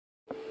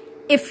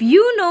If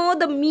you know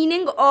the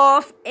meaning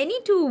of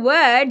any two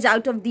words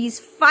out of these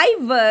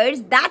 5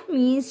 words, that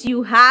means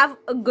you have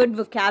a good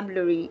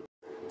vocabulary.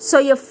 So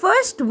your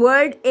first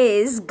word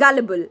is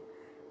gullible.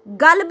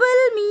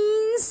 Gullible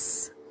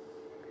means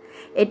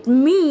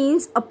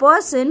a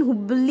person who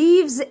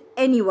believes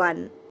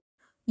anyone.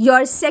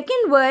 Your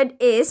second word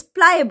is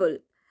pliable.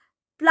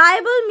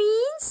 Pliable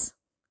means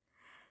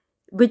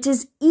which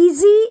is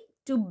easy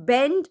to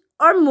bend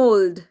or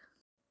mold.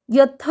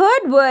 Your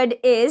third word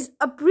is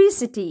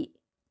apricity.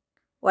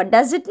 What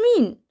does it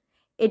mean?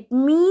 It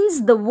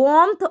means the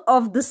warmth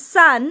of the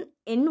sun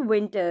in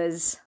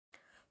winters.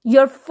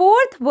 Your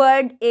fourth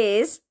word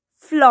is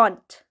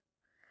flaunt.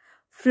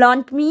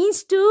 Flaunt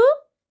means to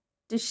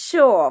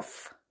show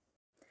off.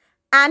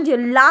 And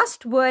your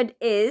last word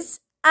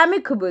is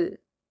amicable.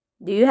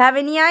 Do you have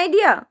any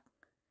idea?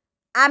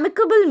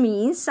 Amicable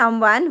means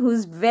someone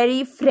who's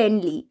very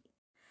friendly.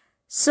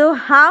 So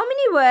how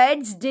many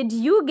words did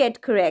you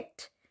get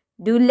correct?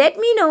 Do let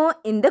me know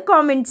in the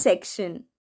comment section.